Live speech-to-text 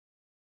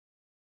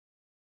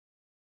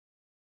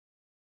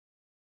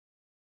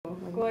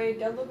Koi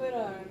dallo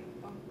vera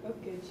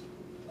okay.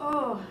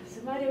 Oh,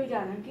 somebody we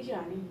done and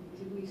Kijani,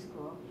 we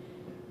score.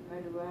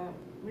 But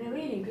when I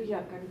reading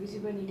Kijak and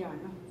visible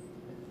done.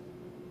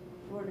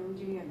 For the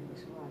Ujian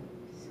was one.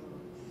 So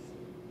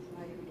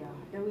somebody we done.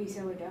 The we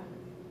saw it.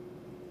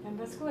 And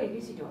Pasco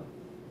visitor.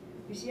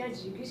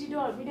 Kisiaji,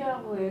 Kisido,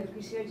 Vida, where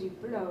Kisiaji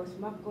blows,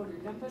 Marco,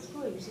 and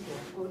Pasco visitor,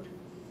 quote.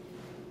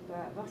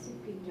 But what's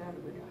it Kinjar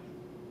with us?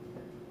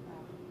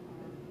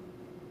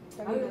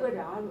 I will go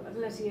down,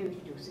 let's see if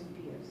you do St.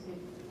 Pierce.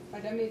 I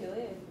don't need to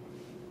live.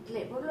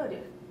 Let me load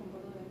it.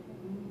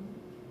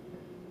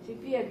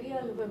 St. Pierre,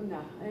 Gia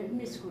Lubamna,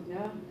 Miss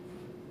Goodna,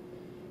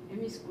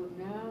 Miss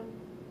Goodna,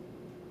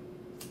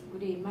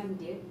 good day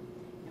Monday,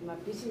 and my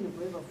busy in the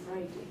web of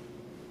Friday.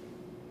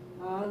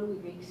 All we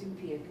make St.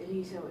 Pierre,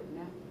 Elisa,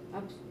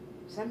 up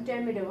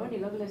sometime at the one, the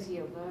lovely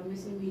year,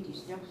 missing me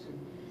destruction.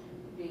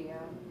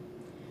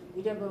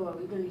 We don't go a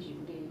wiggle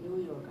in New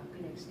York,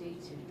 Connect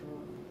States, and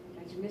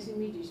missing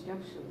me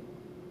destruction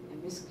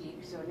and Miss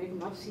Geek, so I make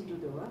Mopsy to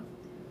do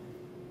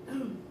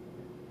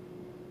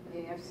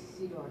they have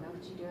seen on up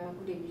to the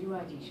good in you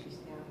are dish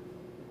now.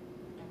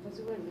 That was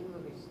a well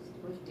of it,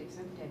 will take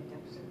some time to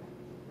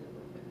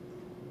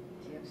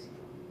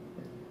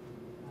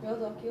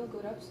Well, you'll go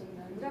up soon.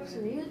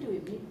 Rapson, he'll do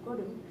it, got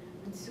him,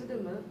 and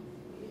Sudama,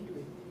 he'll do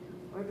it.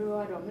 Or do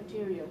our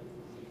material,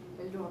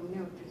 they'll do a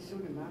milk to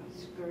Sudama,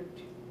 skirt.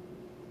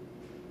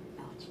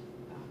 Ouch.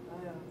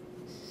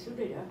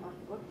 Sudama,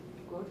 what?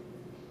 Good.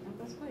 And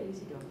that's quite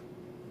easy dog.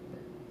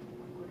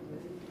 Good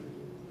with it.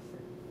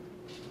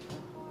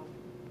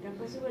 That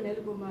was when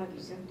Elbow Marty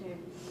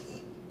sometime.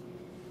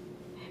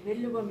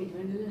 Belluba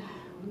midwinal,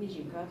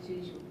 Nijin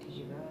captures you,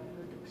 Tijiva,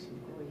 Rodux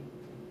and Koi.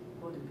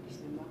 All the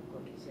Kisnama,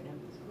 God, he said, I'm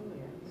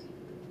Koya.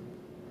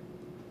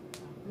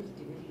 Will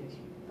the videos.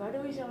 But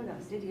always on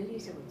us, did you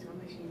listen with some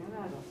machine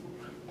around?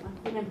 I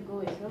couldn't go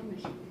as some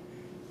machine.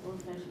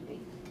 Old fashioned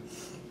thing.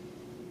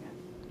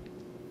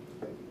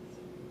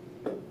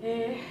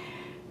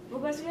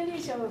 Bukas kali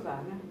siya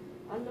magana.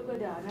 Ang lugar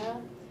dana,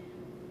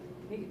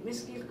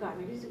 miskil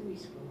kami kasi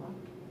wisko ha.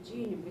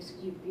 Gini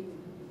miskil pin.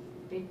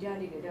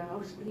 Penjari kada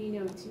house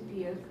cleaner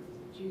utipia.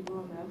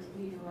 Jigo ang house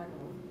cleaner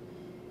ano.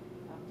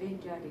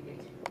 Penjari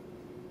kada.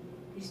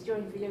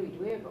 Christian fila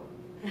widwego.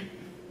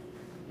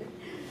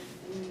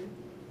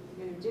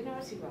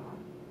 General si ba?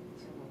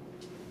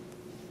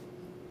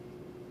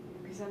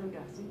 Kasi ano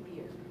dah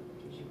simpia.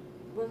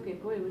 Buat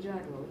ke koi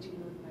ujaro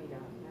jigo may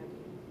dah.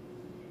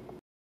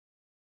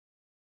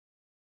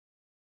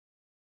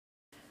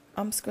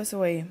 Amskas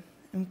away,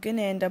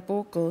 gonna end up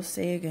vocal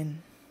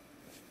saying.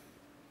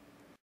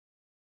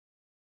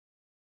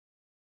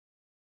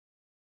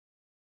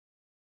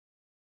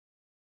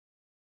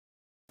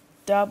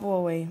 Dabo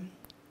away,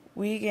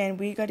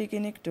 we got a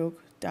genic dug,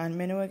 dan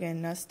menu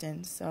again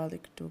nastin,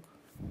 salik dug.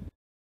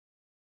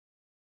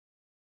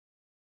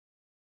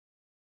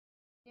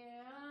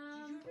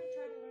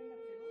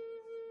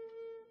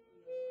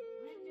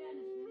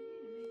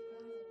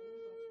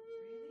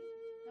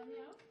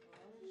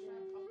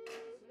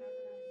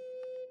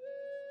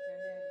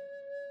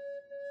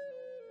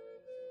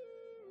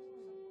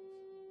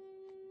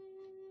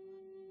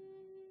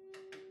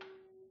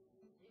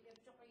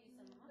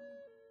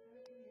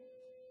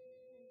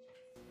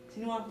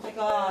 Sinuan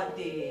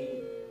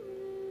Pagade.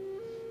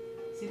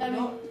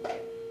 No,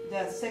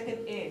 the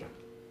second A.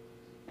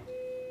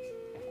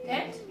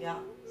 That? Yeah.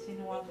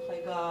 Sinuan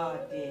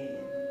Pagade.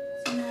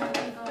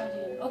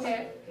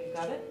 Okay. Okay,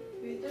 got it?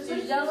 So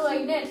it's down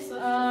like this.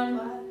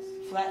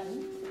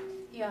 Flatten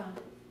Yeah.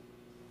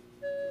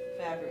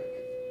 fabric.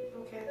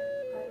 Okay.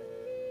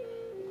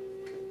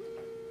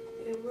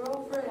 We're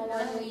over it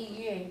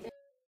now.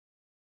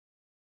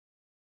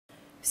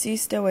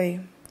 Ceased away,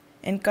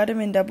 and cut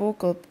him in the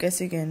vocal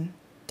again,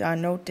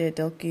 dan note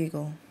del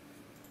giggle.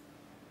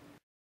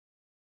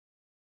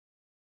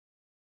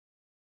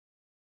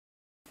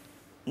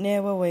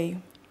 Never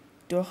away,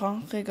 do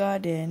hungry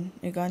garden,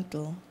 a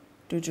gantle,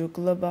 do you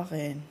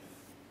globaren.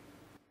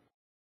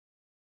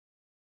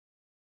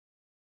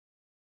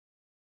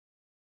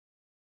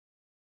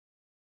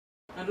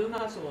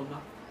 Luna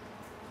sola.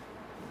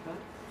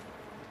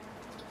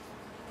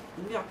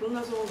 Ja,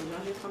 luna sola,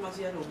 jag är kan man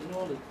säga då,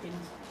 något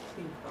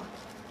pinpa.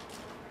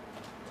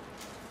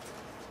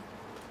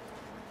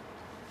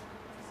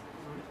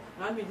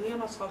 Nej, men det är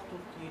massa svart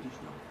och jiddisch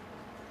nu.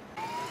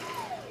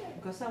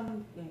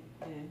 Gasam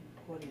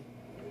kori.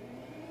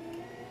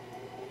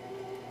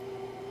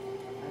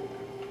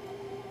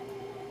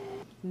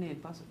 Nej,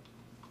 passa.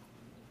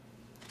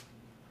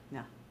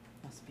 Ja,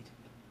 das bitte.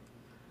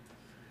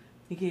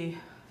 Ik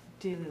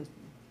till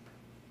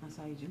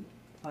massage,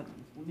 but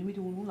we need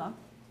to do that.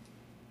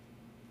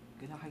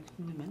 Get a hike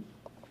to the men.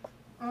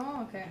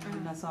 Oh, okay.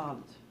 And that's all.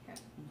 Okay.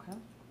 Okay.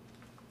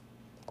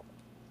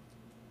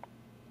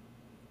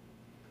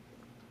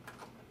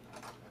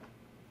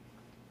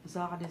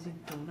 Zara is in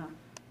Tona.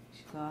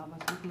 She got was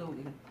good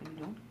loading. You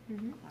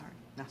know? Alright,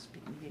 that's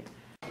speaking here.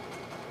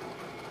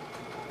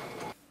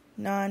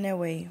 Na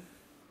away,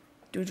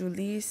 do you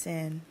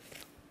listen?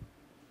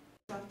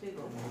 That big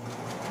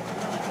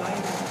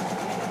one.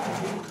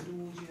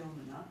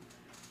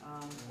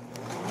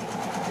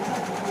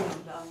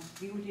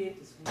 View date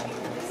is for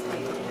this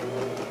date.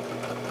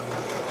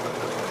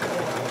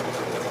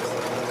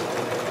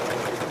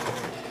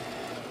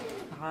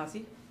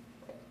 Assim.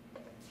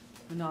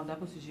 Não, dá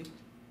para sugerir.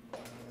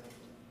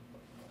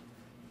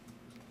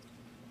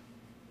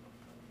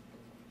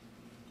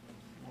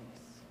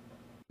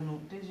 Não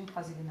tem gente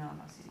fazer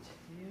nada assim.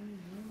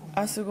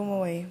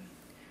 Asugumaway.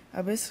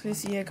 Abis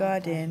Chrisia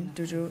Garden,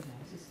 Dojo,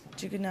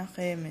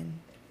 Chiganachemin.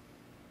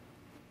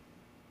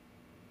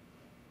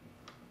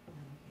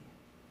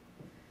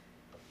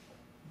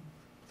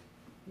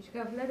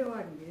 Ska flera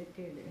år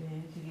till det.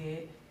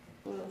 Det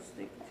We'll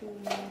stick to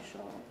my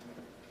shawl.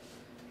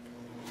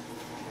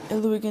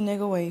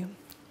 Iluiganegaway.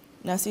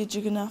 Nasi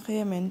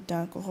Chiganachemin,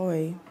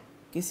 Dankohoy.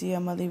 Kisia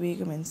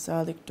Maliwigamin,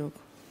 Salikdog.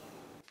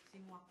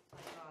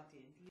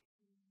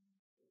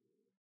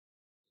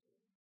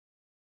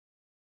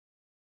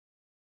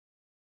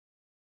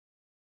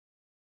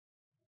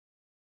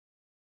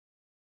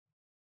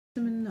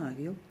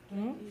 Seminarium.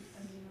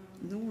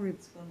 Don't worry,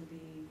 it's going to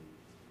be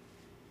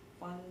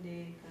fun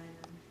day kind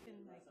of.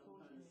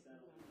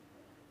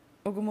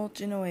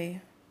 Ogumolchinaway.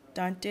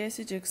 Dante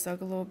Sijik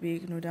Sagalo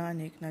Big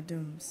Nudanik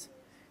Nadums.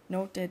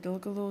 Note that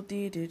Dulgalo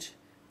Didich,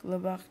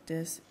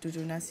 Glabachtes,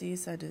 Dujunasi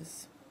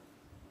Sadis.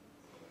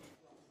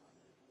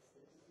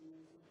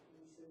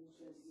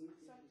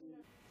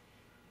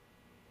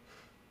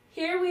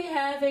 Here we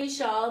have a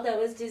shawl that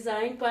was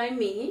designed by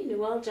me,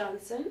 Noel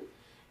Johnson,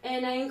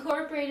 and I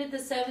incorporated the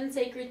 7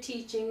 sacred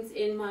teachings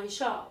in my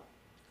shawl.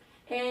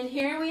 And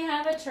here we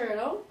have a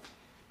turtle,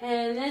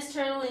 and this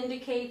turtle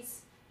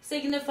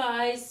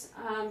signifies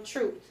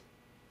truth,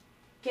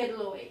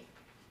 Gedloe,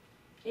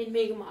 in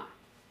Mi'kmaq.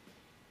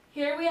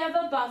 Here we have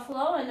a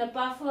buffalo, and a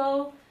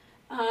buffalo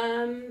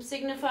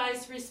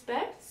signifies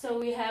respect, so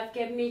we have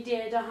Gebmi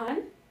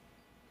Dahan.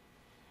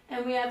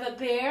 And we have a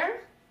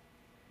bear,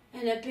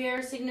 and a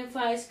bear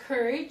signifies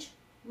courage,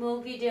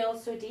 Mulgi Del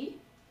Sudi.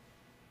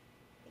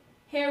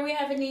 Here we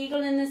have an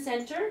eagle in the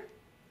center,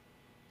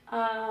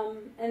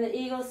 and the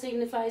eagle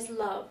signifies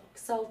love,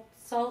 Sal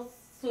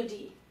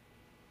Sudi.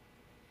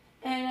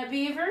 And a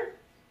beaver,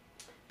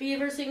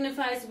 beaver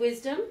signifies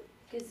wisdom,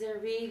 because they're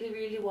really,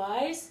 really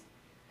wise,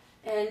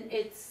 and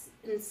it's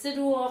in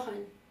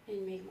Siduohan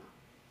in Mi'kmaq.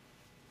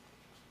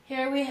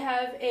 Here we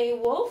have a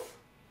wolf,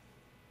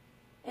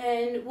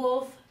 and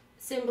wolf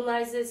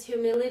symbolizes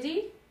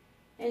humility,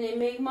 and in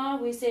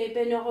Mi'kmaq we say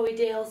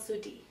Benohoidel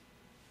Sudi.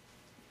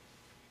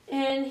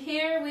 And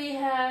here we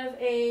have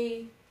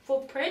a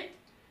footprint,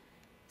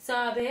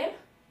 Sabe,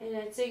 and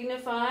it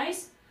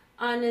signifies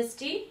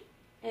honesty,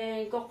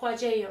 and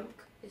Gokwajayumk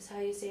is how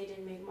you say it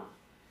in Mi'kmaq.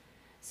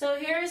 So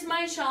here is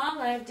my shawl.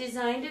 I've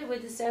designed it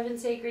with the 7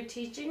 sacred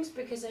teachings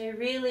because I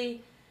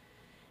really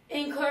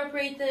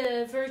incorporate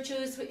the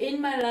virtues in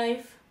my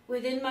life,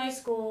 within my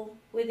school,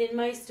 within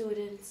my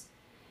students,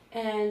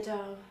 and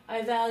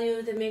I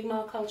value the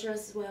Mi'kmaq culture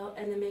as well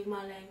and the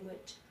Mi'kmaq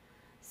language.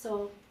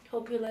 So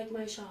hope you like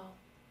my shawl.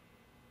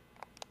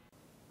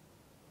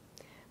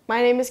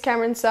 My name is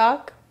Cameron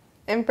Sock,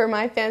 and for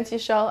my fancy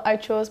shawl, I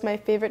chose my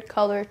favorite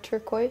color,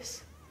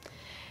 turquoise.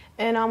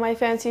 And on my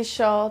fancy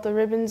shawl, the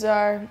ribbons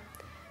are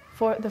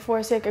the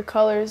 4 sacred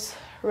colors,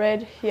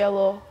 red,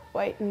 yellow,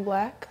 white, and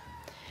black.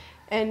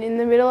 And in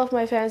the middle of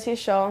my fancy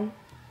shawl,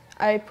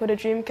 I put a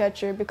dream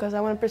catcher because I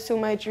want to pursue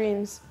my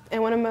dreams.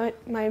 And one of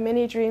my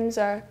many dreams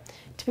are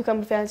to become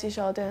a fancy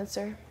shawl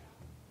dancer.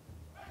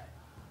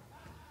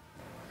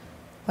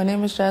 My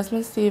name is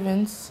Jasmine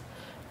Stevens.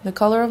 The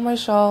color of my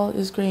shawl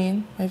is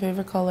green, my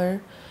favorite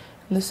color.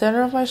 In the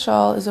center of my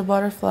shawl is a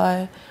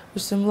butterfly,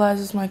 which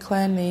symbolizes my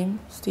clan name,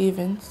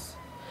 Stevens.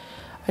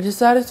 I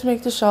decided to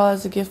make the shawl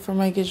as a gift for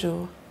my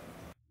Giju.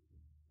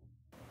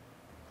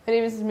 My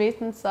name is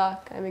Mason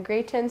Sock. I'm a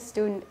grade 10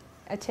 student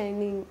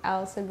attending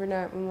Allison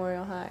Bernard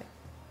Memorial High.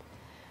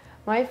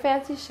 My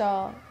fancy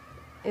shawl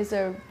is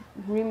a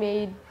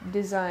remade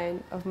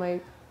design of my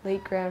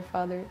late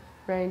grandfather,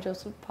 Ryan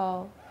Joseph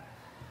Paul's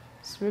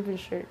ribbon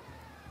shirt.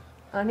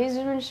 On his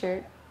ribbon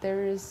shirt,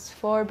 there is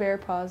 4 bear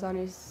paws on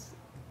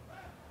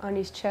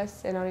his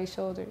chest and on his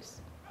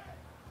shoulders.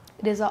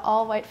 It is an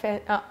all-white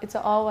it's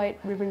an all-white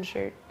ribbon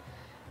shirt,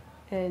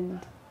 and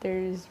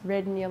there's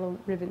red and yellow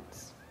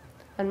ribbons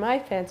on my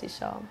fancy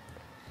shawl.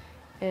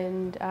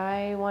 And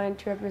I wanted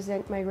to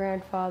represent my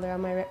grandfather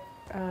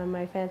on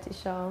my fancy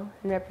shawl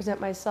and represent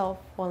myself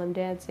while I'm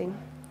dancing.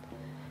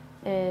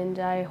 And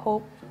I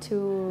hope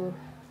to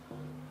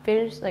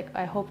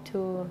I hope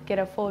to get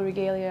a full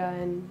regalia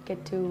and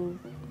get to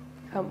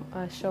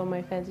show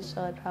my fancy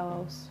shawl at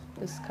Powwows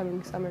this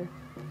coming summer.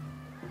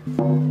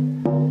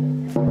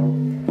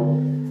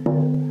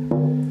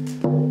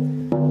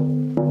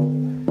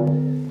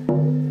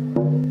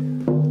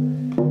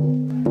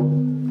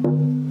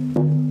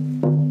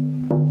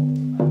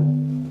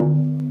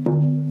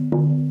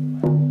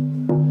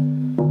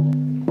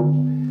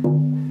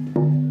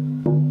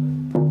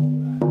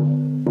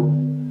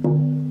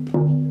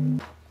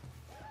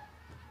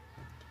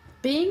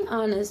 Being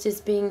honest is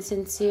being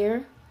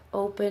sincere,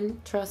 open,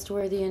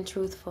 trustworthy, and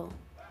truthful.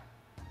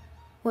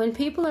 When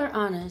people are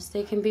honest,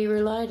 they can be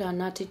relied on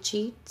not to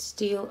cheat,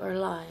 steal, or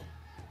lie.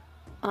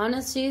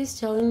 Honesty is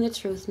telling the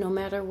truth no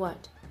matter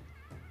what.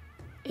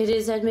 It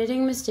is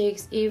admitting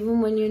mistakes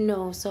even when you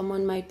know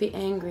someone might be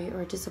angry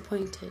or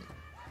disappointed.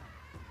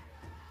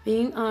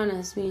 Being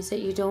honest means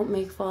that you don't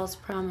make false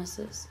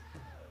promises.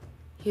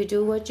 You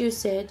do what you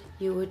said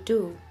you would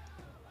do.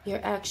 Your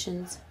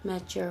actions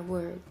match your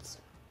words.